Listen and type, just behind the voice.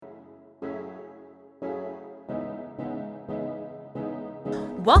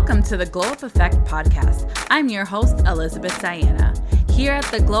Welcome to the Glow Up Effect podcast. I'm your host, Elizabeth Diana. Here at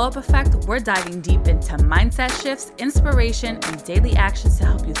the Glow Up Effect, we're diving deep into mindset shifts, inspiration, and daily actions to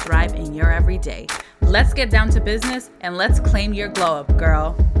help you thrive in your everyday. Let's get down to business and let's claim your glow up,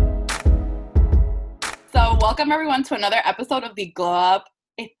 girl. So welcome everyone to another episode of the Glow Up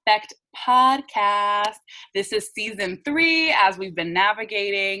Effect podcast. This is season 3 as we've been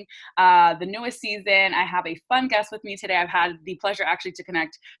navigating the newest season. I have a fun guest with me today. I've had the pleasure actually to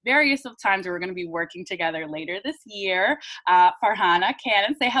connect various of times. We're going to be working together later this year. Farhana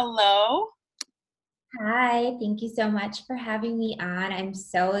Cannon, say hello. Hi, thank you so much for having me on. I'm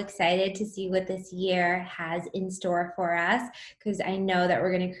so excited to see what this year has in store for us because I know that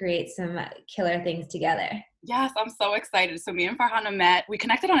we're going to create some killer things together. Yes, I'm so excited. So me and Farhana met, we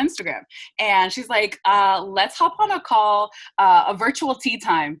connected on Instagram, and she's like, let's hop on a call, a virtual tea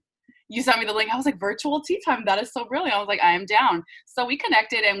time. You sent me the link. I was like, virtual tea time? That is so brilliant. I was like, I am down. So we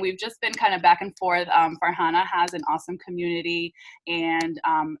connected and we've just been kind of back and forth. Farhana has an awesome community and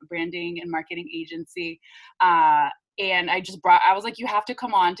branding and marketing agency. And I was like, you have to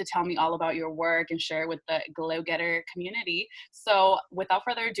come on to tell me all about your work and share with the Glow Getter community. So without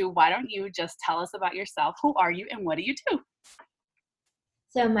further ado, why don't you just tell us about yourself? Who are you and what do you do?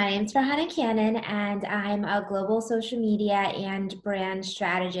 So my name's Farhana Cannon, and I'm a global social media and brand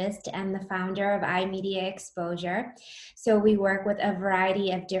strategist and the founder of iMedia Exposure. So we work with a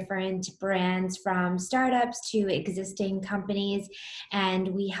variety of different brands from startups to existing companies, and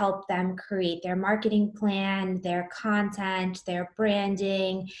we help them create their marketing plan, their content, their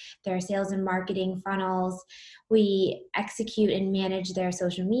branding, their sales and marketing funnels. We execute and manage their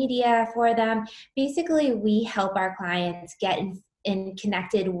social media for them. Basically, we help our clients get and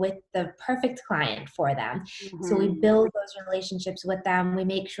connected with the perfect client for them. Mm-hmm. So we build those relationships with them. We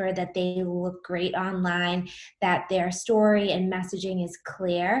make sure that they look great online, that their story and messaging is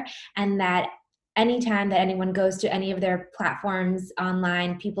clear, and that anytime that anyone goes to any of their platforms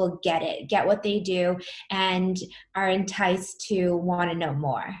online, people get what they do, and are enticed to want to know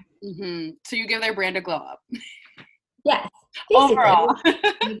more. Mm-hmm. So you give their brand a glow up. Yes. Overall.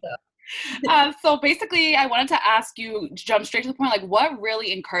 So basically, I wanted to ask you, jump straight to the point, like what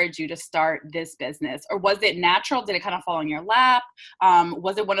really encouraged you to start this business? Or was it natural? Did it kind of fall in your lap?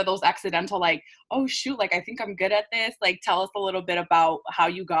 Was it one of those accidental, like, oh shoot, like I think I'm good at this? Like tell us a little bit about how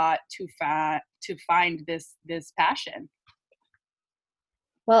you got to find this passion.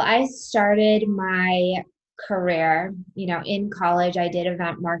 Well, I started my career, in college. I did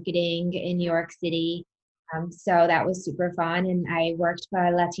event marketing in New York City. So that was super fun. And I worked for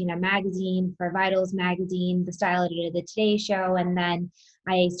Latina Magazine, for Vitals Magazine, the style editor of the Today Show. And then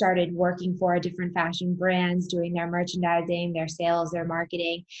I started working for different fashion brands, doing their merchandising, their sales, their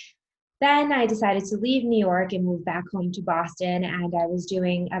marketing. Then I decided to leave New York and move back home to Boston. And I was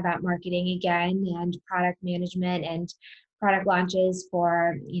doing event marketing again and product management and product launches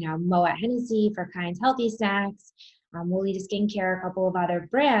for, Moet Hennessy, for Kind's Healthy Snacks, Wolita Skincare, a couple of other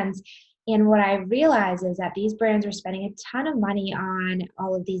brands. And what I realized is that these brands were spending a ton of money on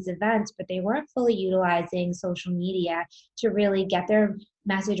all of these events, but they weren't fully utilizing social media to really get their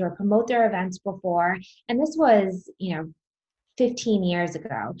message or promote their events before. And this was, 15 years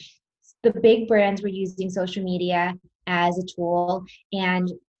ago. The big brands were using social media as a tool, and,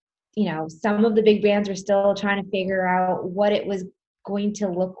 some of the big brands were still trying to figure out what it was going to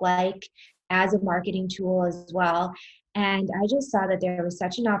look like as a marketing tool as well. And I just saw that there was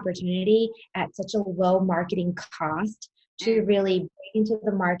such an opportunity at such a low marketing cost to really break into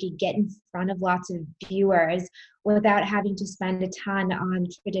the market, get in front of lots of viewers without having to spend a ton on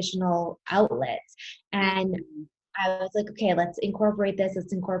traditional outlets. And I was like, okay, let's incorporate this.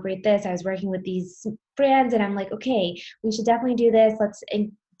 I was working with these brands and I'm like, okay, we should definitely do this. Let's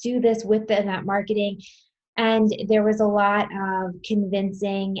do this with the event marketing. And there was a lot of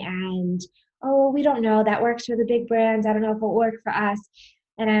convincing and, oh, we don't know, that works for the big brands. I don't know if it'll work for us.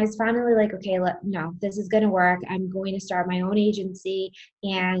 And I was finally like, okay, no, this is going to work. I'm going to start my own agency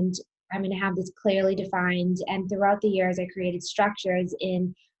and I'm going to have this clearly defined. And throughout the years, I created structures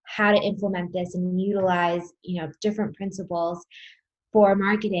in how to implement this and utilize, different principles for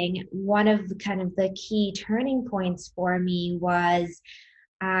marketing. One of the key turning points for me was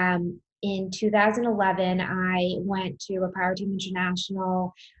in 2011, I went to a Power Team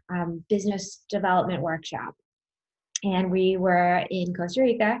International business development workshop, and we were in Costa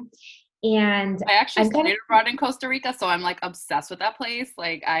Rica. And I actually studied abroad in Costa Rica, so I'm like obsessed with that place.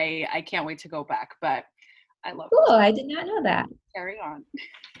 Like I can't wait to go back, but I love Cool, I did not know that. Carry on.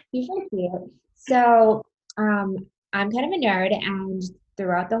 You're so cute. So I'm kind of a nerd, and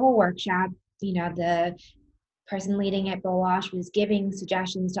throughout the whole workshop, the person leading at Bill Wash was giving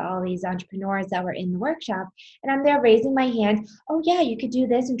suggestions to all these entrepreneurs that were in the workshop. And I'm there raising my hand. Oh yeah, you could do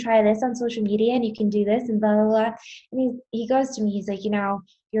this and try this on social media, and you can do this and blah, blah, blah. And he goes to me, he's like,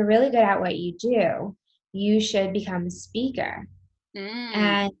 you're really good at what you do. You should become a speaker. Mm.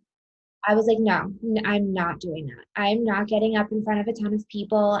 And I was like, no, I'm not doing that. I'm not getting up in front of a ton of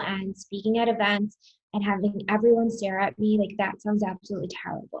people and speaking at events and having everyone stare at me. Like, that sounds absolutely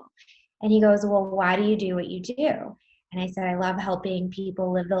terrible. And he goes, well, why do you do what you do? And I said, I love helping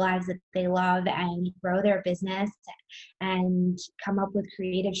people live the lives that they love and grow their business and come up with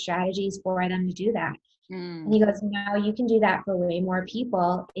creative strategies for them to do that. And Mm. he goes, no, you can do that for way more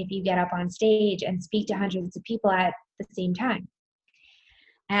people if you get up on stage and speak to hundreds of people at the same time.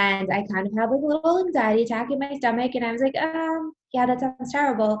 And I kind of had like a little anxiety attack in my stomach. And I was like, yeah, that sounds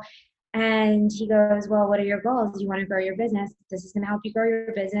terrible. And he goes, well, what are your goals? You want to grow your business. This is going to help you grow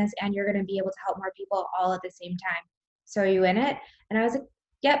your business, and you're going to be able to help more people all at the same time. So are you in it? And I was like,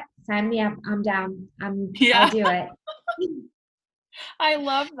 yep, sign me up. I'm down. I'll Yeah. do it. I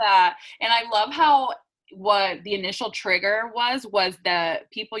love that. And I love how what the initial trigger was the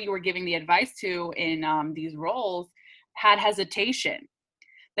people you were giving the advice to in these roles had hesitation.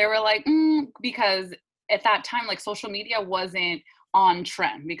 They were like, because at that time, like social media wasn't on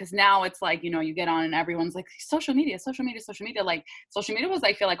trend, because now it's like, you get on and everyone's like social media, social media, social media. Like social media was,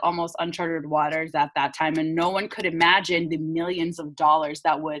 I feel like, almost uncharted waters at that time. And no one could imagine the millions of dollars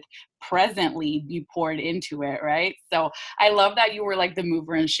that would presently be poured into it. Right. So I love that you were like the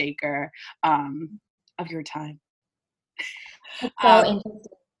mover and shaker of your time. It's so Um,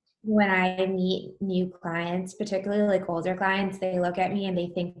 interesting when I meet new clients, particularly like older clients. They look at me and they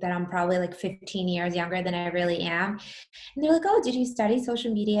think that I'm probably like 15 years younger than I really am. And they're like, oh, did you study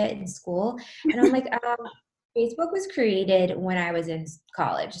social media in school? And I'm like, Facebook was created when I was in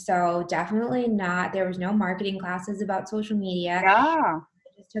college. So definitely not, there was no marketing classes about social media. yeah.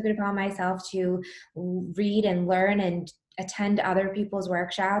 I just took it upon myself to read and learn and attend other people's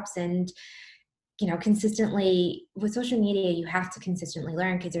workshops. And consistently with social media, you have to consistently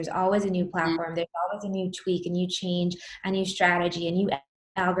learn, because there's always a new Mhm. platform. There's always a new tweak, a new change, a new strategy, a new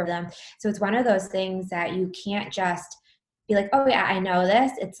algorithm. So it's one of those things that you can't just be like, oh yeah, I know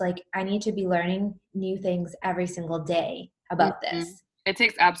this. It's like, I need to be learning new things every single day about Mhm. this. It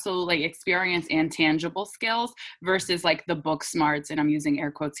takes absolutely experience and tangible skills versus like the book smarts, and I'm using air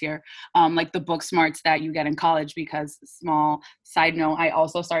quotes here, like the book smarts that you get in college. Because, small side note, I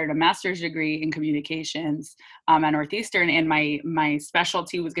also started a master's degree in communications at Northeastern, and my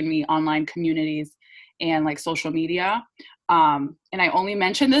specialty was going to be online communities and like social media. And I only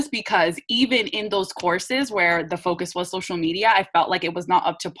mention this because even in those courses where the focus was social media, I felt like it was not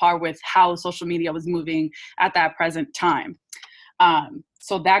up to par with how social media was moving at that present time.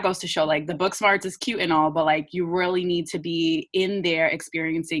 So that goes to show, like, the book smarts is cute and all, but like you really need to be in there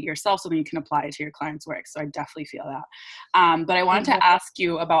experiencing it yourself so that you can apply it to your client's work. So I definitely feel that. But I wanted to ask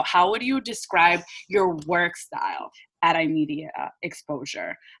you about, how would you describe your work style at iMedia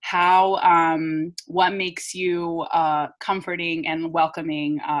Exposure? What makes you comforting and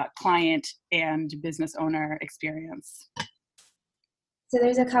welcoming client and business owner experience? So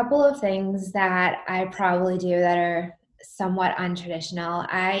there's a couple of things that I probably do that are somewhat untraditional.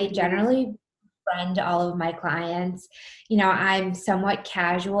 I Mhm. generally friend all of my clients. I'm somewhat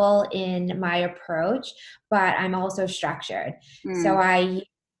casual in my approach, but I'm also structured. So Mm.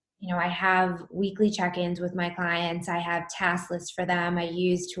 I have weekly check-ins with my clients. I have task lists for them. I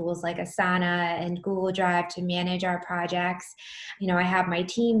use tools like Asana and Google Drive to manage our projects. I have my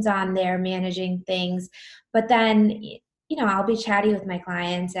teams on there managing things. But then, I'll be chatty with my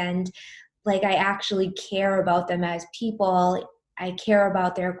clients, and like, I actually care about them as people. I care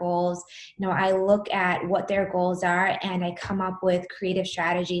about their goals. I look at what their goals are, and I come up with creative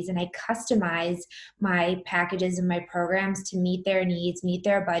strategies, and I customize my packages and my programs to meet their needs, meet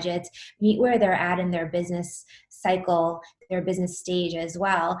their budgets, meet where they're at in their business cycle, their business stage as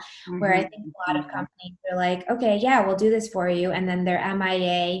well. Where I Mhm. think a lot of Mhm. companies are like, okay, yeah, we'll do this for you. And then they're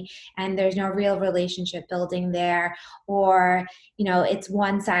MIA, and there's no real relationship building there. Or it's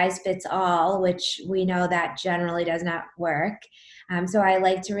one size fits all, which we know that generally does not work. So I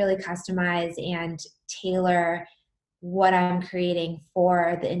like to really customize and tailor what I'm creating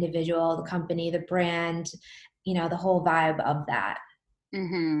for the individual, the company, the brand, the whole vibe of that.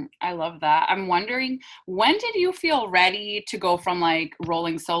 I love that. I'm wondering, when did you feel ready to go from like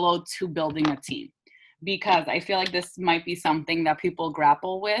rolling solo to building a team? Because I feel like this might be something that people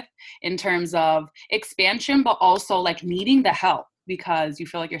grapple with in terms of expansion, but also like needing the help because you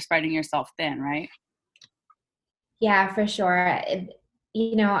feel like you're spreading yourself thin, right? Yeah, for sure.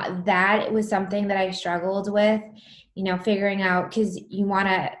 That was something that I struggled with, figuring out, because you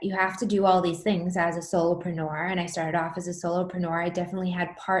have to do all these things as a solopreneur. And I started off as a solopreneur. I definitely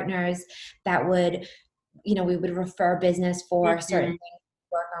had partners that would, we would refer business for certain Mhm. things,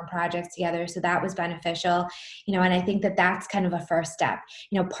 work on projects together. So that was beneficial, and I think that that's kind of a first step,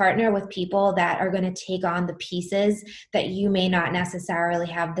 partner with people that are going to take on the pieces that you may not necessarily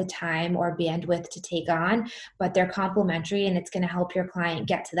have the time or bandwidth to take on, but they're complementary and it's going to help your client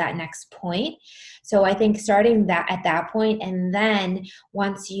get to that next point. So I think starting that at that point, and then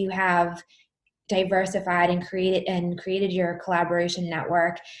once you have diversified and created your collaboration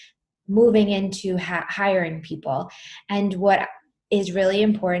network, moving into hiring people. And what is really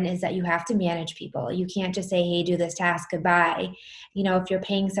important is that you have to manage people. You can't just say, hey, do this task, goodbye. If you're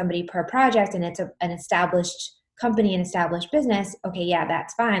paying somebody per project and it's an established company and established business, okay, yeah,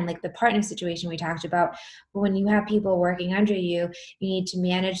 that's fine. Like the partner situation we talked about. But when you have people working under you, you need to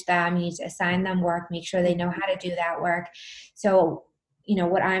manage them, you need to assign them work, make sure they know how to do that work. So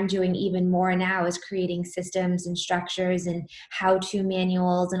what I'm doing even more now is creating systems and structures and how-to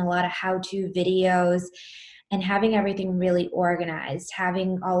manuals and a lot of how-to videos, and having everything really organized,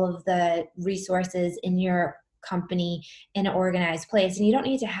 having all of the resources in your company in an organized place. And you don't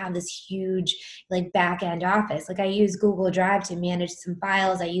need to have this huge like back end office. Like I use Google Drive to manage some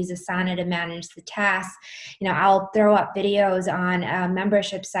files. I use Asana to manage the tasks. I'll throw up videos on a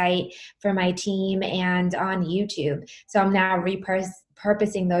membership site for my team and on YouTube. So I'm now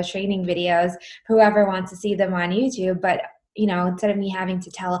repurposing those training videos for whoever wants to see them on YouTube. But instead of me having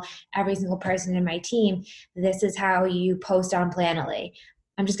to tell every single person in my team, this is how you post on Planoly,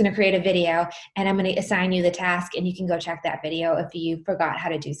 I'm just going to create a video and I'm going to assign you the task and you can go check that video if you forgot how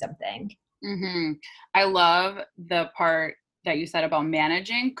to do something. Mhm. I love the part that you said about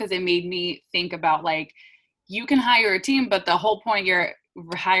managing, because it made me think about like you can hire a team, but the whole point you're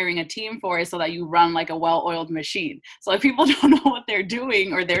hiring a team for is so that you run like a well-oiled machine. So if people don't know what they're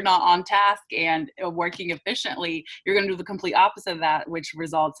doing or they're not on task and working efficiently, you're going to do the complete opposite of that, which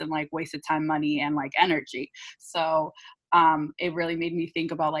results in like wasted time, money, and like energy. So it really made me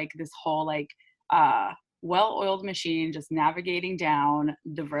think about like this whole like uh, well-oiled machine just navigating down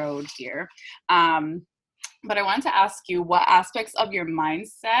the road here. Um, but I wanted to ask you what aspects of your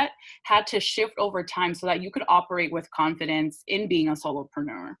mindset had to shift over time so that you could operate with confidence in being a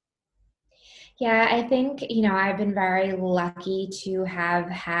solopreneur. Yeah, I think, I've been very lucky to have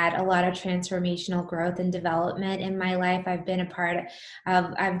had a lot of transformational growth and development in my life. I've done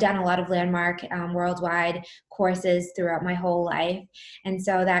a lot of landmark worldwide courses throughout my whole life. And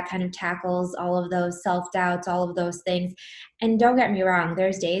so that kind of tackles all of those self-doubts, all of those things. And don't get me wrong,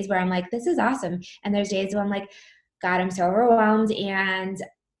 there's days where I'm like, this is awesome. And there's days where I'm like, God, I'm so overwhelmed and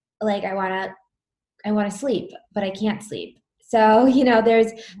like I want to sleep, but I can't sleep. So,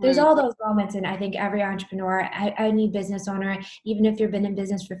 there's Mhm. all those moments. And I think every entrepreneur, any business owner, even if you've been in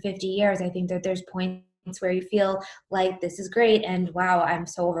business for 50 years, I think that there's points where you feel like this is great and wow, I'm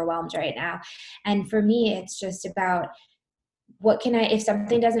so overwhelmed right now. And for me, it's just about if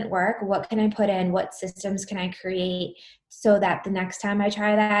something doesn't work, what can I put in? What systems can I create so that the next time I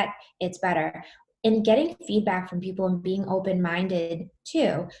try that, it's better? And getting feedback from people and being open-minded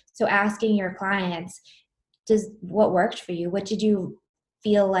too. So asking your clients, what worked for you? What did you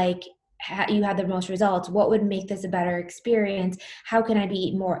feel like you had the most results? What would make this a better experience? How can I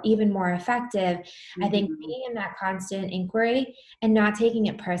be even more effective? I think Mhm. being in that constant inquiry and not taking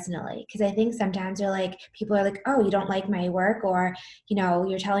it personally, because I think sometimes people are like, oh, you don't like my work, or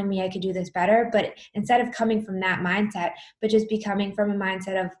you're telling me I could do this better. But instead of coming from that mindset, but just becoming from a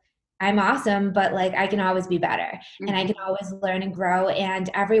mindset of, I'm awesome, but like I can always be better and I Mhm. can always learn and grow,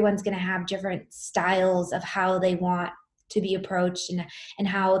 and everyone's going to have different styles of how they want to be approached and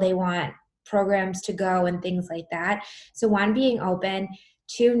how they want programs to go and things like that. So one, being open,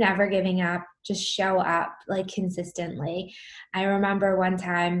 two, never giving up, just show up like consistently. I remember one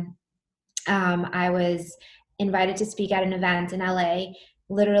time I was invited to speak at an event in LA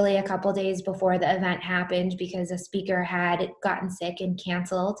literally a couple days before the event happened because a speaker had gotten sick and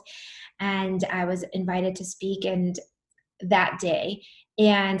canceled. And I was invited to speak and that day.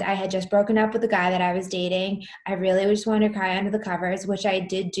 And I had just broken up with the guy that I was dating. I really just wanted to cry under the covers, which I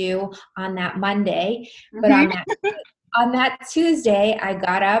did do on that Monday. But Mhm. on that Tuesday, I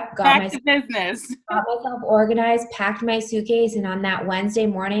got up, Back to business. got myself organized, packed my suitcase, and on that Wednesday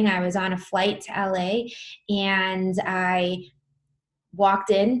morning, I was on a flight to LA, and I walked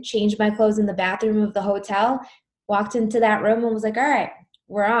in, changed my clothes in the bathroom of the hotel, walked into that room and was like, all right,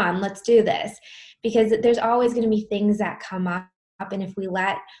 we're on, let's do this. Because there's always going to be things that come up. And if we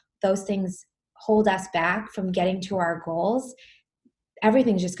let those things hold us back from getting to our goals,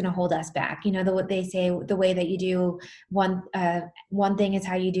 everything's just going to hold us back. What they say, the way that you do one thing is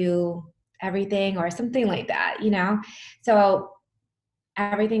how you do everything, or something like that. So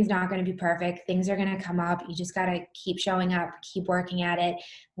everything's not going to be perfect. Things are going to come up. You just got to keep showing up, keep working at it,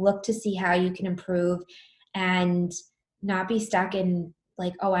 look to see how you can improve, and not be stuck in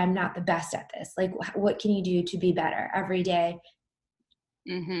like, oh, I'm not the best at this. Like, what can you do to be better every day?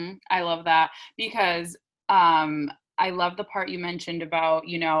 I love that, because I love the part you mentioned about,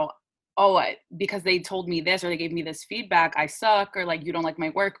 because they told me this or they gave me this feedback, I suck, or like, you don't like my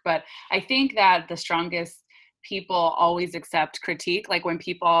work. But I think that the strongest people always accept critique. Like when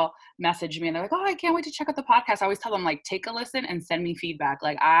people message me and they're like, oh, I can't wait to check out the podcast, I always tell them, like, take a listen and send me feedback.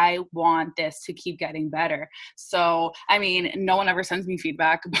 Like, I want this to keep getting better. So, I mean, no one ever sends me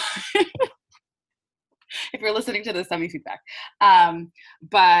feedback, but if you're listening to this, send me feedback.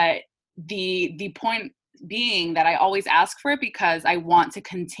 But the point being that I always ask for it because I want to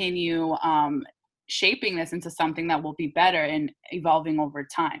continue shaping this into something that will be better and evolving over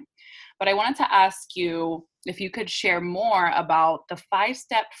time. But I wanted to ask you if you could share more about the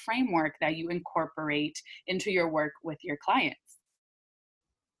 5-step framework that you incorporate into your work with your clients.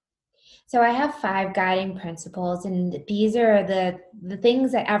 So I have 5 guiding principles, and these are the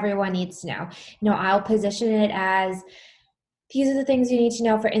things that everyone needs to know. I'll position it as, these are the things you need to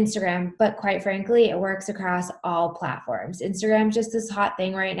know for Instagram, but quite frankly, it works across all platforms. Instagram's just this hot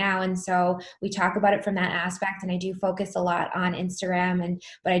thing right now, and so we talk about it from that aspect, and I do focus a lot on Instagram,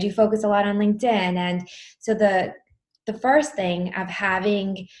 but I do focus a lot on LinkedIn. And so the first thing of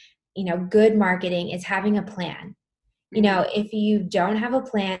having, good marketing is having a plan. If you don't have a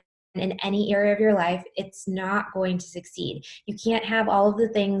plan in any area of your life, it's not going to succeed. You can't have all of the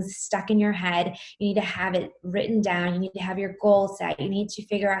things stuck in your head. You need to have it written down. You need to have your goal set. You need to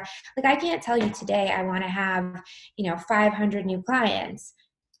figure out, like, I can't tell you today I want to have, 500 new clients,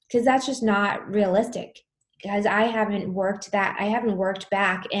 because that's just not realistic, because I haven't worked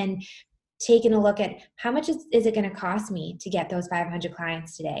back and taken a look at how much is it going to cost me to get those 500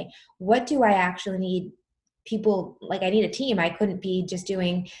 clients today. What do I actually need? People, like, I need a team. I couldn't be just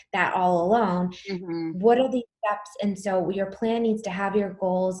doing that all alone. Mm-hmm. What are these steps? And so your plan needs to have your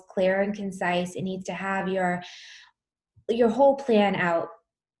goals clear and concise. It needs to have your whole plan out.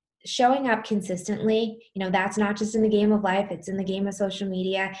 Showing up consistently, that's not just in the game of life, it's in the game of social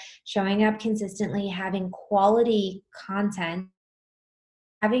media. Showing up consistently, having quality content,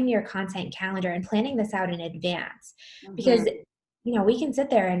 having your content calendar, and planning this out in advance. Because Mm-hmm. we can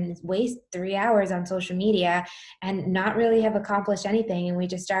sit there and waste 3 hours on social media and not really have accomplished anything, and we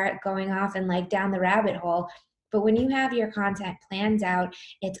just start going off and like down the rabbit hole. But when you have your content planned out,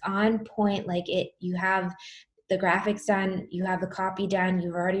 it's on point. Like, you have the graphics done, you have the copy done,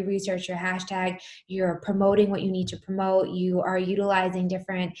 you've already researched your hashtag, you're promoting what you need to promote, you are utilizing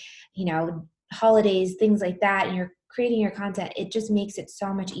different, holidays, things like that, and you're creating your content. It just makes it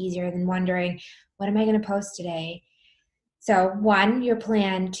so much easier than wondering, what am I going to post today? So 1, your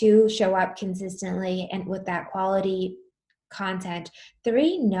plan. 2, show up consistently and with that quality content.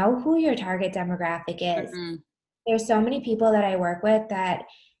 3, know who your target demographic is. Mm-hmm. There's so many people that I work with that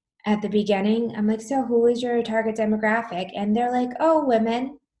at the beginning, I'm like, so who is your target demographic? And they're like, oh,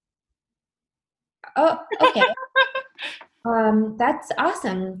 women. Oh, okay. That's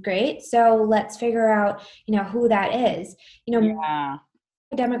awesome. Great. So let's figure out, who that is. Yeah.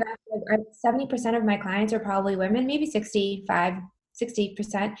 Demographic, 70% of my clients are probably women, maybe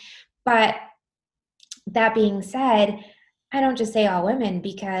 60%. But that being said, I don't just say all women,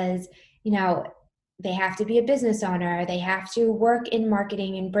 because, they have to be a business owner. They have to work in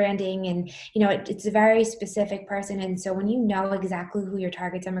marketing and branding, and, it's a very specific person. And so when you know exactly who your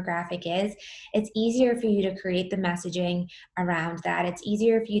target demographic is, it's easier for you to create the messaging around that. It's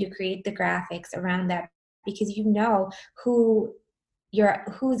easier for you to create the graphics around that, because you know who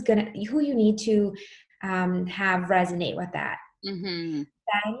you need to have resonate with that. Mm-hmm.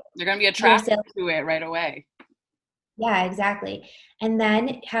 Then They're going to be your attracted sales, to it right away. yeah, exactly. And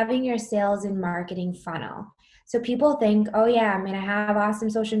then having your sales and marketing funnel. So people think, oh yeah, I'm going to have awesome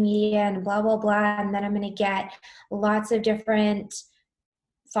social media and blah, blah, blah, and then I'm going to get lots of different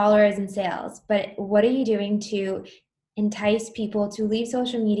followers and sales. But what are you doing to entice people to leave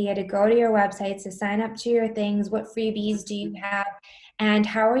social media, to go to your websites, to sign up to your things? What freebies do you have? And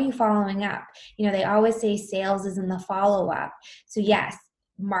how are you following up? They always say sales is in the follow-up. So yes,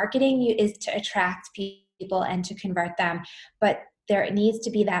 marketing is to attract people and to convert them, but there needs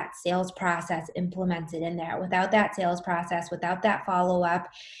to be that sales process implemented in there. Without that sales process, without that follow-up,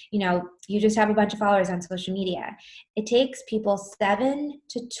 you just have a bunch of followers on social media. It takes people 7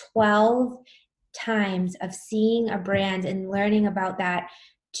 to 12 times of seeing a brand and learning about that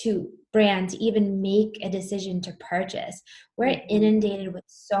to brand to even make a decision to purchase. We're Mhm. inundated with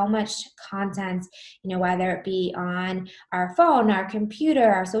so much content, whether it be on our phone, our computer,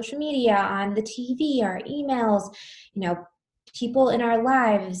 our social media, on the TV, our emails, people in our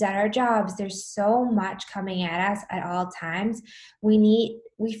lives, at our jobs. There's so much coming at us at all times. We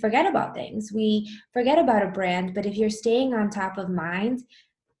forget about things. We forget about a brand, but if you're staying on top of mind,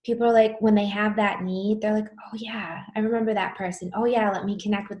 people are like, when they have that need, they're like, oh yeah, I remember that person. Oh yeah, let me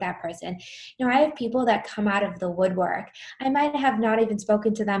connect with that person. I have people that come out of the woodwork. I might have not even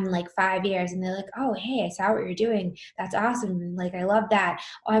spoken to them in like 5 years, and they're like, oh, hey, I saw what you're doing. That's awesome. Like, I love that.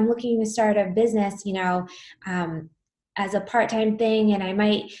 Oh, I'm looking to start a business, as a part-time thing, and I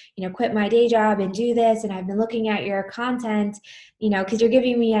might, quit my day job and do this. And I've been looking at your content, because you're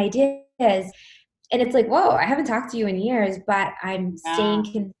giving me ideas. And it's like, whoa, I haven't talked to you in years, but I'm Yeah.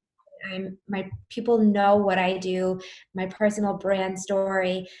 staying my people know what I do, my personal brand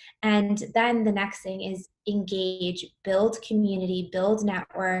story. And then the next thing is engage, build community, build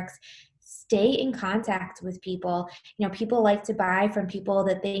networks, stay in contact with people. People like to buy from people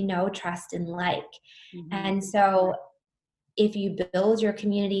that they know, trust, and like. Mhm. And so if you build your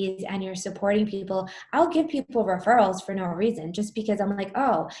communities and you're supporting people, I'll give people referrals for no reason, just because I'm like,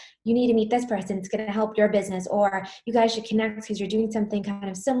 oh, you need to meet this person. It's going to help your business, or you guys should connect because you're doing something kind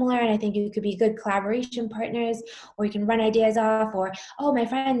of similar. And I think you could be good collaboration partners, or you can run ideas off, or, oh, my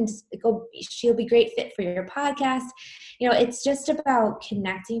friend, she'll be great fit for your podcast. It's just about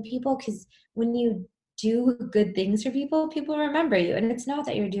connecting people, because when you do good things for people, people remember you. And it's not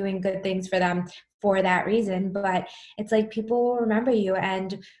that you're doing good things for them for that reason, but it's like people will remember you.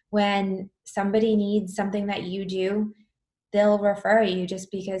 And when somebody needs something that you do, they'll refer you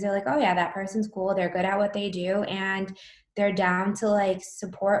just because they're like, oh yeah, that person's cool. They're good at what they do. And they're down to like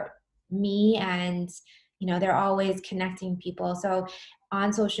support me. And, they're always connecting people. So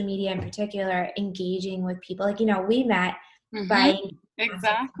on social media in particular, engaging with people, like, we met Mhm. by,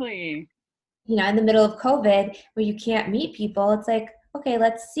 Exactly. in the middle of COVID where you can't meet people. It's like, okay,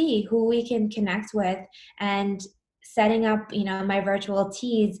 let's see who we can connect with. And setting up, my virtual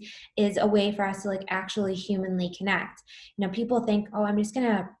teas is a way for us to like actually humanly connect. People think, oh, I'm just going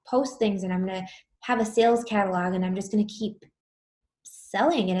to post things and I'm going to have a sales catalog and I'm just going to keep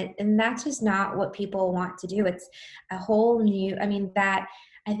selling and that's just not what people want to do. It's a whole new, that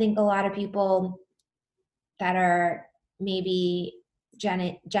I think a lot of people that are maybe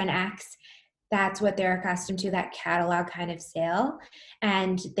Gen X, that's what they're accustomed to, that catalog kind of sale,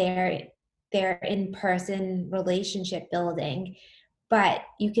 and their in-person relationship building. But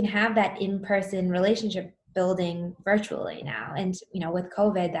you can have that in-person relationship building virtually now. And with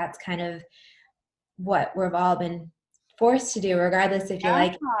COVID, that's kind of what we've all been forced to do, regardless if you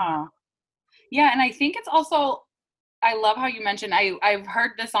like it. Yeah. Yeah, and I think it's also, I love how you mentioned, I've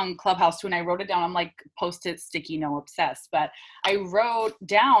heard this on Clubhouse too, and I wrote it down. I'm like, post-it, sticky, no, obsessed. But I wrote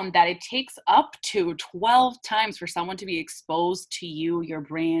down that it takes up to 12 times for someone to be exposed to you, your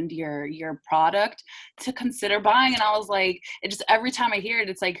brand, your product, to consider buying. And I was like, it just, every time I hear it,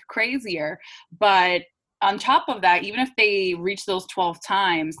 it's like crazier. But on top of that, even if they reach those 12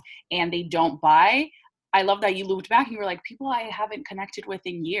 times and they don't buy, I love that you looped back and you were like, people I haven't connected with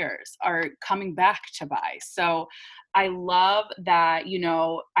in years are coming back to buy. So I love that,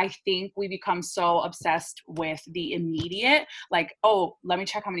 I think we become so obsessed with the immediate, like, oh, let me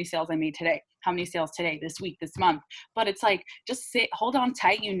check how many sales I made today, how many sales today, this week, this month. But it's like, just hold on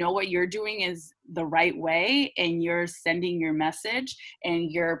tight. What you're doing is the right way and you're sending your message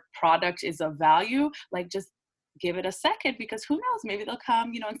and your product is of value. Like, just give it a second, because who knows, maybe they'll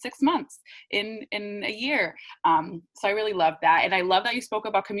come, in 6 months, in a year. So I really love that. And I love that you spoke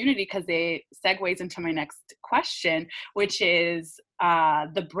about community, because it segues into my next question, which is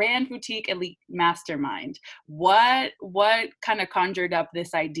the Brand Boutique Elite Mastermind. What kind of conjured up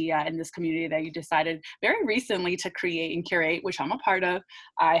this idea and this community that you decided very recently to create and curate, which I'm a part of?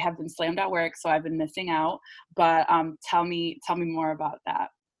 I have been slammed at work, so I've been missing out. But tell me more about that.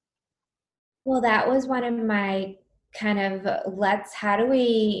 Well, that was one of my kind of how do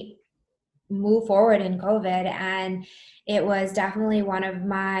we move forward in COVID? And it was definitely one of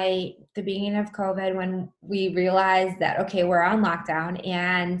the beginning of COVID when we realized that, okay, we're on lockdown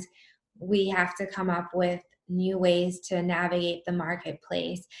and we have to come up with new ways to navigate the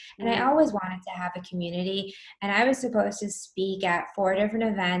marketplace. And I Mm. always wanted to have a community, and I was supposed to speak at 4 different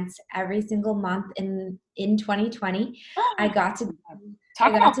events every single month in 2020. I got to I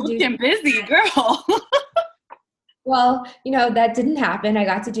Talk got about to do booked and busy, girl. Well, that didn't happen. I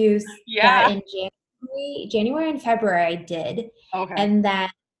got to do that Yeah. in January and February I did. Okay. And then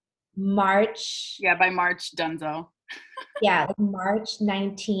March. Yeah, by March, Dunzo. Yeah, like March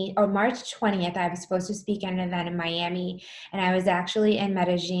 19th or March 20th, I was supposed to speak at an event in Miami, and I was actually in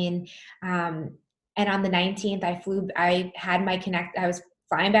Medellin. And on the 19th, I was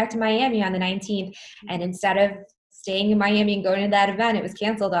flying back to Miami on the 19th, and instead of staying in Miami and going to that event, it was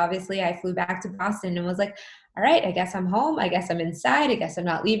canceled. Obviously, I flew back to Boston and was like, all right, I guess I'm home. I guess I'm inside. I guess I'm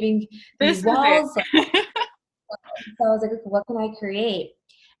not leaving This these is it. walls. So I was like, what can I create?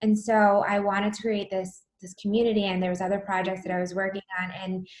 And so I wanted to create this community, and there was other projects that I was working on.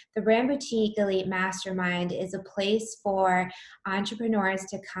 And the Brand Boutique Elite Mastermind is a place for entrepreneurs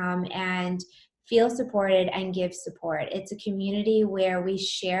to come and feel supported and give support. It's a community where we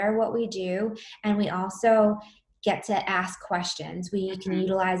share what we do, and we also get to ask questions. We can Mhm.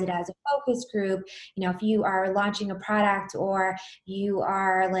 utilize it as a focus group. You know, if you are launching a product, or you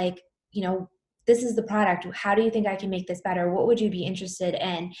are like, you know, this is the product. How do you think I can make this better? What would you be interested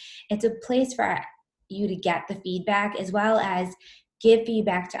in? It's a place for you to get the feedback as well as give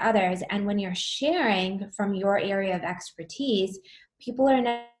feedback to others. And when you're sharing from your area of expertise, people are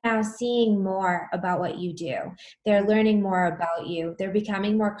now seeing more about what you do. They're learning more about you. They're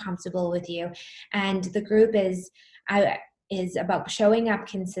becoming more comfortable with you. And the group is about showing up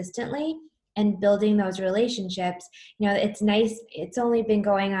consistently and building those relationships. You know, it's nice. It's only been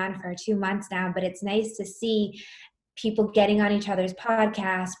going on for 2 months now, but it's nice to see people getting on each other's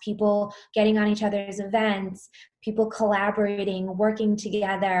podcasts, people getting on each other's events, people collaborating, working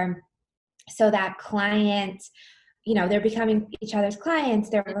together, so that clients, you know, they're becoming each other's clients,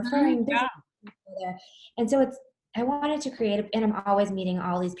 they're referring business Yeah. to each other. And so I wanted to create, and I'm always meeting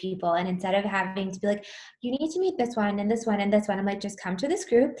all these people. And instead of having to be like, you need to meet this one and this one and this one, I'm like, just come to this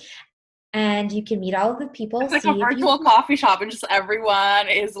group and you can meet all of the people, It's like a see if you virtual can. coffee shop and just everyone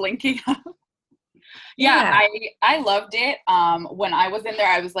is linking up. Yeah, Yeah. I loved it. When I was in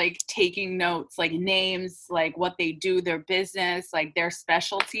there, I was like taking notes, like names, like what they do, their business, like their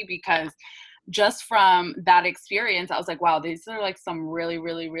specialty, because just from that experience, I was like, wow, these are like some really,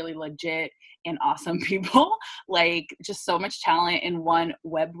 really, really legit and awesome people. Like just so much talent in one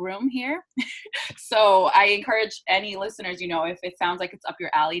web room here. So I encourage any listeners, you know, if it sounds like it's up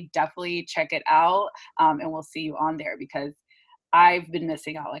your alley, definitely check it out. And we'll see you on there, because I've been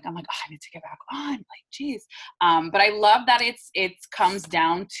missing out. Like, I'm like, oh, I need to get back on. Like, geez. But I love that it comes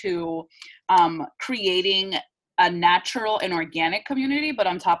down to creating a natural and organic community, but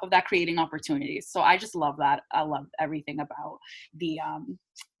on top of that, creating opportunities. So I just love that. I love everything about the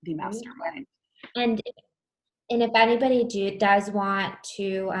mastermind. And And if anybody does want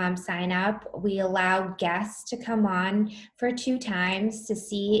to sign up, we allow guests to come on for 2 times to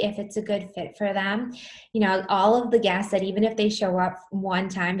see if it's a good fit for them. You know, all of the guests that even if they show up one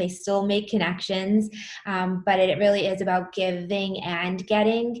time, they still make connections. But it really is about giving and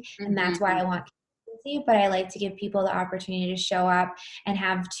getting. And that's why Mm-hmm. I want consistency. But I like to give people the opportunity to show up and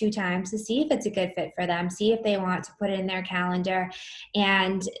have 2 times to see if it's a good fit for them, see if they want to put it in their calendar,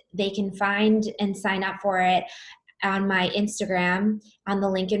 and they can find and sign up for it on my Instagram, on the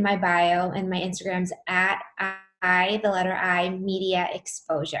link in my bio, and my Instagram's at the letter I, Media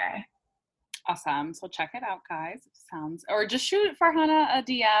Exposure. Awesome. So check it out, guys. Or just shoot Farhana a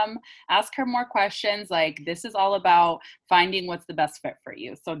DM, ask her more questions. Like, this is all about finding what's the best fit for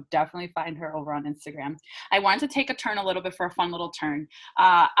you. So definitely find her over on Instagram. I wanted to take a turn a little bit for a fun little turn.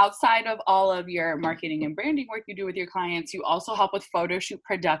 Outside of all of your marketing and branding work you do with your clients, you also help with photo shoot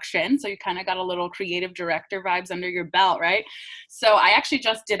production. So you kind of got a little creative director vibes under your belt, right? So I actually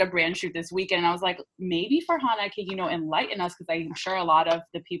just did a brand shoot this weekend, and I was like, maybe Farhana can, enlighten us, because I'm sure a lot of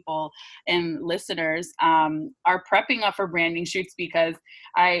the people and listeners are prepping up for branding shoots, because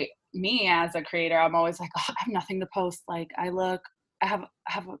me as a creator, I'm always like, oh, I have nothing to post. Like I have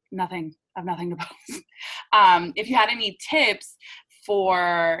nothing. I have nothing to post. If you had any tips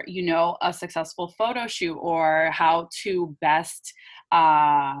for, a successful photo shoot, or how to best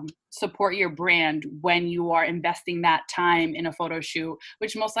support your brand when you are investing that time in a photo shoot,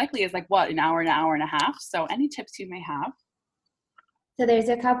 which most likely is like an hour and a half. So any tips you may have? So there's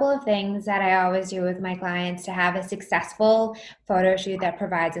a couple of things that I always do with my clients to have a successful photo shoot that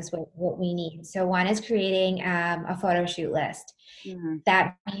provides us with what we need. So one is creating a photo shoot list. Mm-hmm.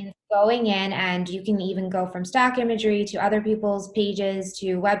 That means going in, and you can even go from stock imagery to other people's pages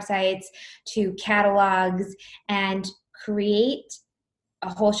to websites to catalogs, and create a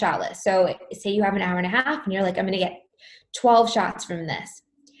whole shot list. So say you have an hour and a half and you're like, I'm going to get 12 shots from this.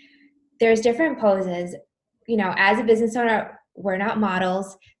 There's different poses. As a business owner, we're not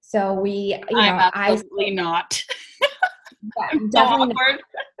models. So I'm I absolutely not. yeah, I'm so definitely not. awkward.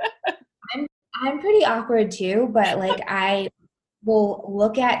 I'm pretty awkward too, but like will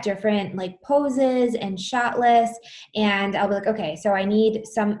look at different like poses and shot lists, and I'll be like, okay, so I need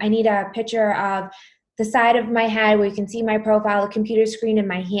a picture of the side of my head where you can see my profile, the computer screen, and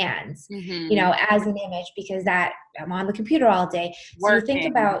my hands, Mm-hmm. as an image, because that I'm on the computer all day. So you think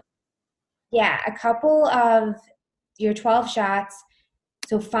Working. about, yeah, a couple of your 12 shots.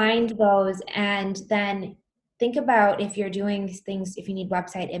 So find those, and then think about if you're doing things, if you need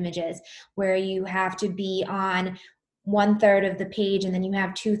website images where you have to be on 1/3 of the page and then you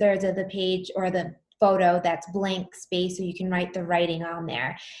have 2/3 of the page or the photo that's blank space so you can write the writing on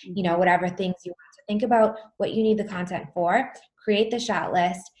there, Mm-hmm. whatever things you want to think about what you need the content for, create the shot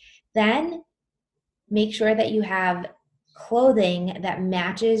list, then make sure that you have clothing that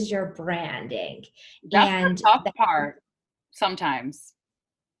matches your branding. That's the And tough part sometimes.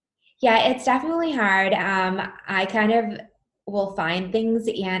 yeah, it's definitely hard. I kind of will find things,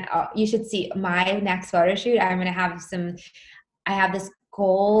 and you should see my next photo shoot. I have this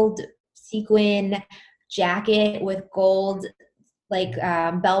gold sequin jacket with gold like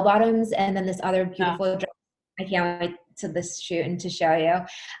bell bottoms, and then this other Yeah. beautiful dress. I can't wait to this shoot and to show you.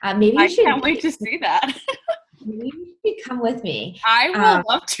 Maybe you I should, can't wait to see that. maybe you should come with me. I will Um,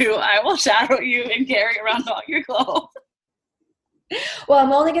 love to. I will shadow you and carry around all your clothes. well,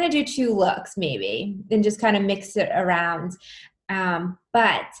 I'm only going to do 2 looks maybe and just kind of mix it around.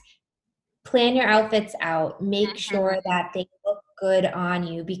 But plan your outfits out. Make sure Mm-hmm. that they look good on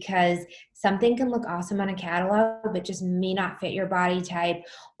you, because something can look awesome on a catalog, but just may not fit your body type.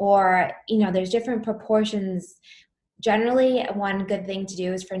 Or, there's different proportions. Generally, one good thing to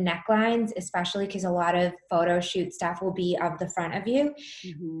do is for necklines, especially because a lot of photo shoot stuff will be of the front of you.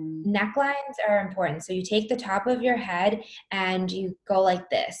 Mm-hmm. Necklines are important. So you take the top of your head and you go like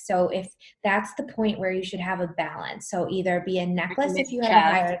this. So if that's the point where you should have a balance. So either be a Like necklace mid if you have a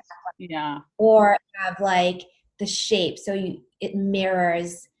chest. higher, Yeah. or have like the shape so it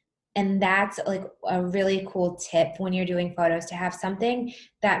mirrors. And that's like a really cool tip when you're doing photos, to have something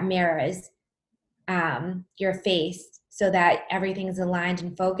that mirrors your face so that everything's aligned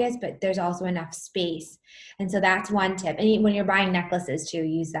and focused, but there's also enough space. And so that's one tip. And when you're buying necklaces too,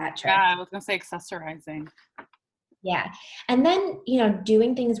 use that Yeah, trick. I was gonna say accessorizing. Yeah. And then,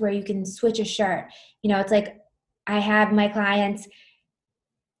 doing things where you can switch a shirt. It's like I have my clients,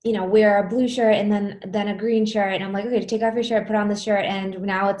 wear a blue shirt and then a green shirt. And I'm like, okay, take off your shirt, put on the shirt. And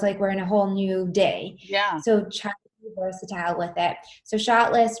now it's like we're in a whole new day. Yeah. So try to be versatile with it. So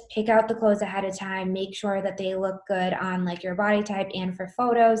shot list, pick out the clothes ahead of time, make sure that they look good on like your body type and for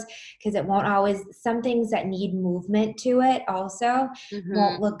photos, because it won't always, some things that need movement to it also won't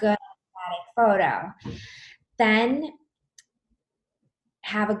Mm-hmm. look good on a static photo. Then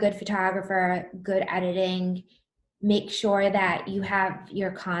have a good photographer, good editing, make sure that you have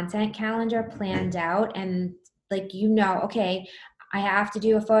your content calendar planned out, and like, okay, I have to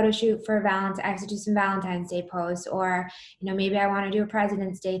do a photo shoot for Valentine's, I have to do some Valentine's Day posts, or maybe I want to do a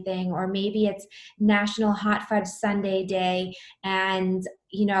President's Day thing, or maybe it's National Hot Fudge Sunday Day, and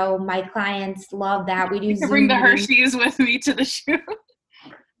my clients love that. We do You can bring Zoom the meetings. Hershey's with me to the shoot.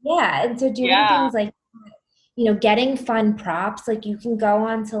 Yeah, and so doing Yeah. things like, getting fun props, like you can go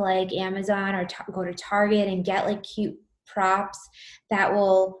on to like Amazon or go to Target and get like cute props that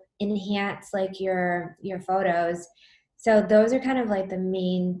will enhance like your photos. So those are kind of like the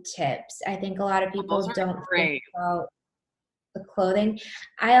main tips. I think a lot of Oh, those people are don't think great. about the clothing.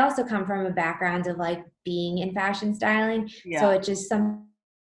 I also come from a background of like being in fashion styling, so Yeah. it's just something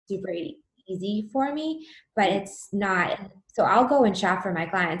super easy for me, but Yeah. it's not. So I'll go and shop for my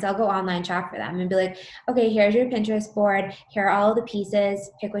clients. I'll go online shop for them and be like, okay, here's your Pinterest board. Here are all the pieces.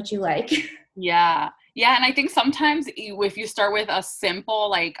 Pick what you like. Yeah. Yeah, and I think sometimes if you start with a simple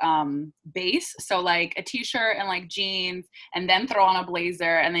like base, so like a t-shirt and like jeans, and then throw on a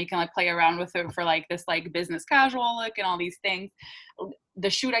blazer, and then you can like play around with it for like this like business casual look and all these things. The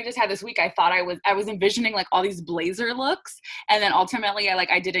shoot I just had this week, I thought I was envisioning like all these blazer looks, and then ultimately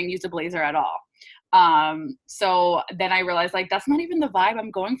I didn't use a blazer at all. So then I realized like that's not even the vibe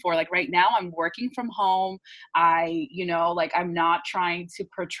I'm going for. Like right now I'm working from home. Like I'm not trying to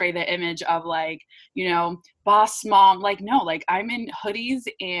portray the image of like, boss mom. Like no, like I'm in hoodies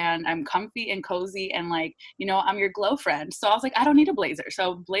and I'm comfy and cozy, and like, I'm your glow friend. So I was like, I don't need a blazer.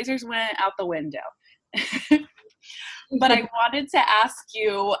 So blazers went out the window. But I wanted to ask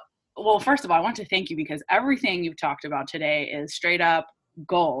you, well, first of all, I want to thank you because everything you've talked about today is straight up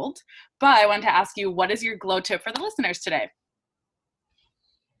gold. But I wanted to ask you, what is your glow tip for the listeners today?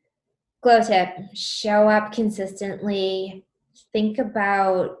 Glow tip: show up consistently. Think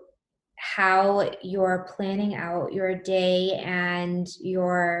about how you're planning out your day and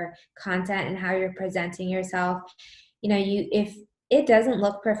your content and how you're presenting yourself. If it doesn't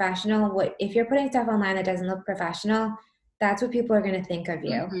look professional, if you're putting stuff online that doesn't look professional, that's what people are going to think of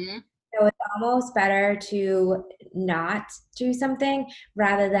you. Mm-hmm. So it's almost better to not do something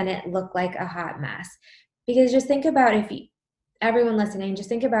rather than it look like a hot mess. Because just think about everyone listening, just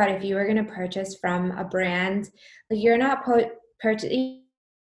think about if you were going to purchase from a brand, like you're not purchasing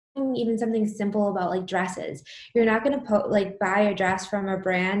even something simple about like dresses. You're not going to like buy a dress from a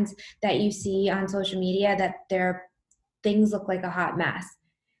brand that you see on social media that their things look like a hot mess.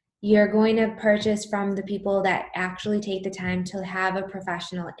 You're going to purchase from the people that actually take the time to have a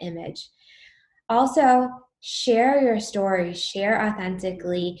professional image. Also, share your story, share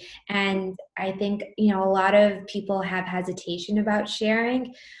authentically. And I think, a lot of people have hesitation about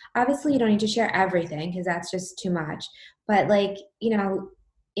sharing. Obviously, you don't need to share everything because that's just too much. But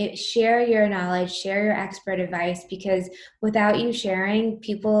share your knowledge, share your expert advice, because without you sharing,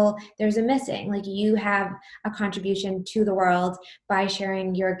 there's a missing. Like, you have a contribution to the world by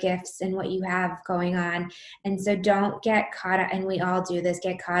sharing your gifts and what you have going on. And so don't get caught up, and we all do this,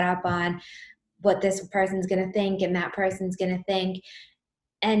 get caught up on what this person's going to think and that person's going to think.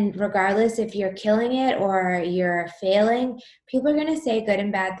 And regardless if you're killing it or you're failing, people are going to say good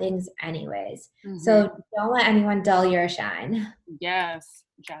and bad things anyways. Mm-hmm. So don't let anyone dull your shine. Yes,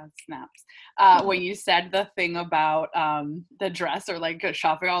 jazz snaps. When you said the thing about the dress or like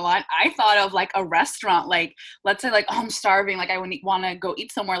shopping online, I thought of like a restaurant. Like, let's say like, oh, I'm starving, like I want to go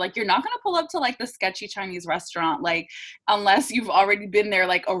eat somewhere. Like, you're not gonna pull up to like the sketchy Chinese restaurant, like unless you've already been there,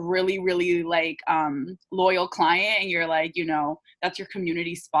 like a really really like loyal client, and you're like, that's your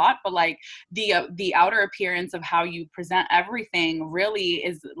community spot. But like the outer appearance of how you present everything really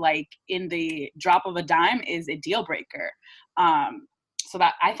is like in the drop of a dime is a deal breaker. So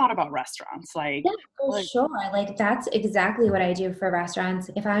that I thought about restaurants, like, Yeah, for sure. Like, that's exactly what I do for restaurants.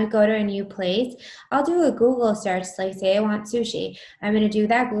 If I go to a new place, I'll do a Google search. Like, say I want sushi. I'm going to do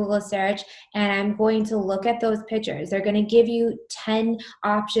that Google search and I'm going to look at those pictures. They're going to give you 10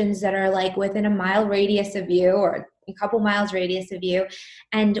 options that are like within a mile radius of you or a couple miles radius of you.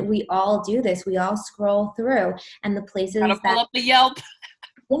 And we all do this. We all scroll through, and the gotta places pull that up the Yelp.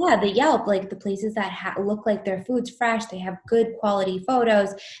 yeah, the Yelp, like the places that look like their food's fresh, they have good quality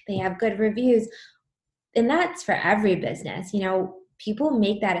photos, they have good reviews. And that's for every business. People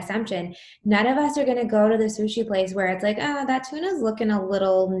make that assumption. None of us are going to go to the sushi place where it's like, oh, that tuna's looking a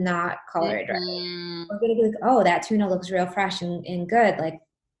little not colored right. Mm-hmm. We're going to be like, oh, that tuna looks real fresh and good. Like,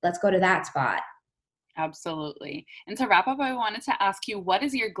 let's go to that spot. Absolutely. And to wrap up, I wanted to ask you, what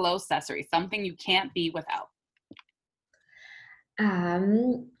is your glow accessory? Something you can't be without.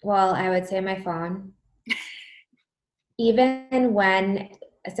 Well, I would say my phone.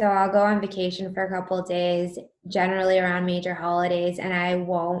 So I'll go on vacation for a couple of days, generally around major holidays, and I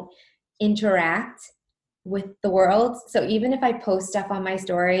won't interact with the world. So even if I post stuff on my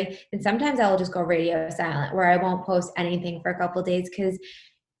story, and sometimes I will just go radio silent where I won't post anything for a couple of days, because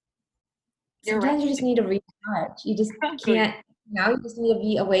You're right. sometimes you just need to recharge. You just Exactly. can't, you just need to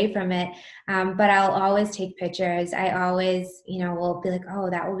be away from it. But I'll always take pictures. I always, will be like, oh,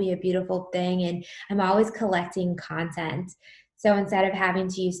 that will be a beautiful thing. And I'm always collecting content. So instead of having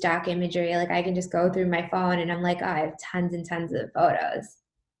to use stock imagery, like I can just go through my phone and I'm like, oh, I have tons and tons of photos.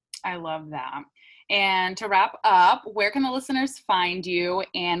 I love that. And to wrap up, where can the listeners find you?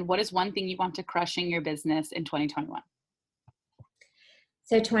 And what is one thing you want to crush in your business in 2021?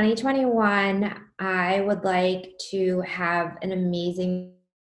 So 2021, I would like to have an amazing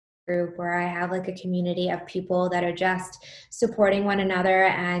group where I have like a community of people that are just supporting one another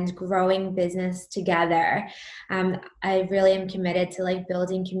and growing business together. I really am committed to like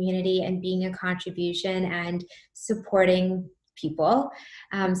building community and being a contribution and supporting people.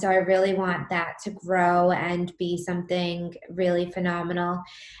 So I really want that to grow and be something really phenomenal.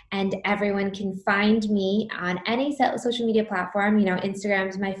 And everyone can find me on any social media platform. Instagram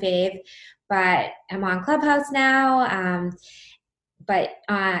is my fave, but I'm on Clubhouse now. But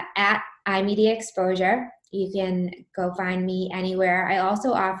at iMedia Exposure, you can go find me anywhere. I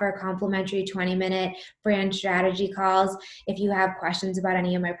also offer complimentary 20-minute brand strategy calls if you have questions about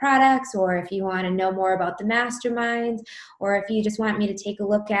any of my products, or if you want to know more about the mastermind, or if you just want me to take a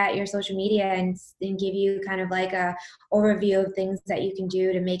look at your social media and give you kind of like a overview of things that you can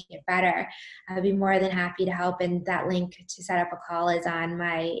do to make it better. I'd be more than happy to help, and that link to set up a call is on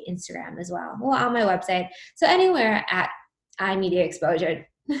my Instagram as well, on my website. So anywhere at iMedia Exposure.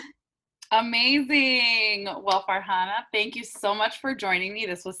 Amazing. Well, Farhana, thank you so much for joining me.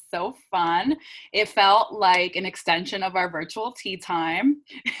 This was so fun. It felt like an extension of our virtual tea time.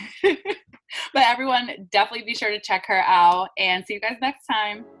 But everyone, definitely be sure to check her out, and see you guys next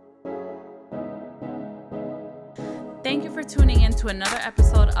time. thank you for tuning in to another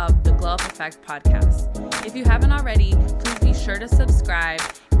episode of the Glow Up Effect podcast. If you haven't already, please be sure to subscribe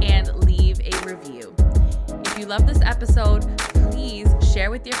and leave a review. If you love this episode, please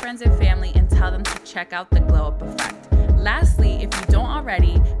share with your friends and family and tell them to check out the Glow Up Effect. Lastly, if you don't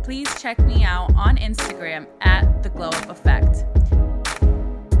already, please check me out on Instagram at the Glow Up Effect.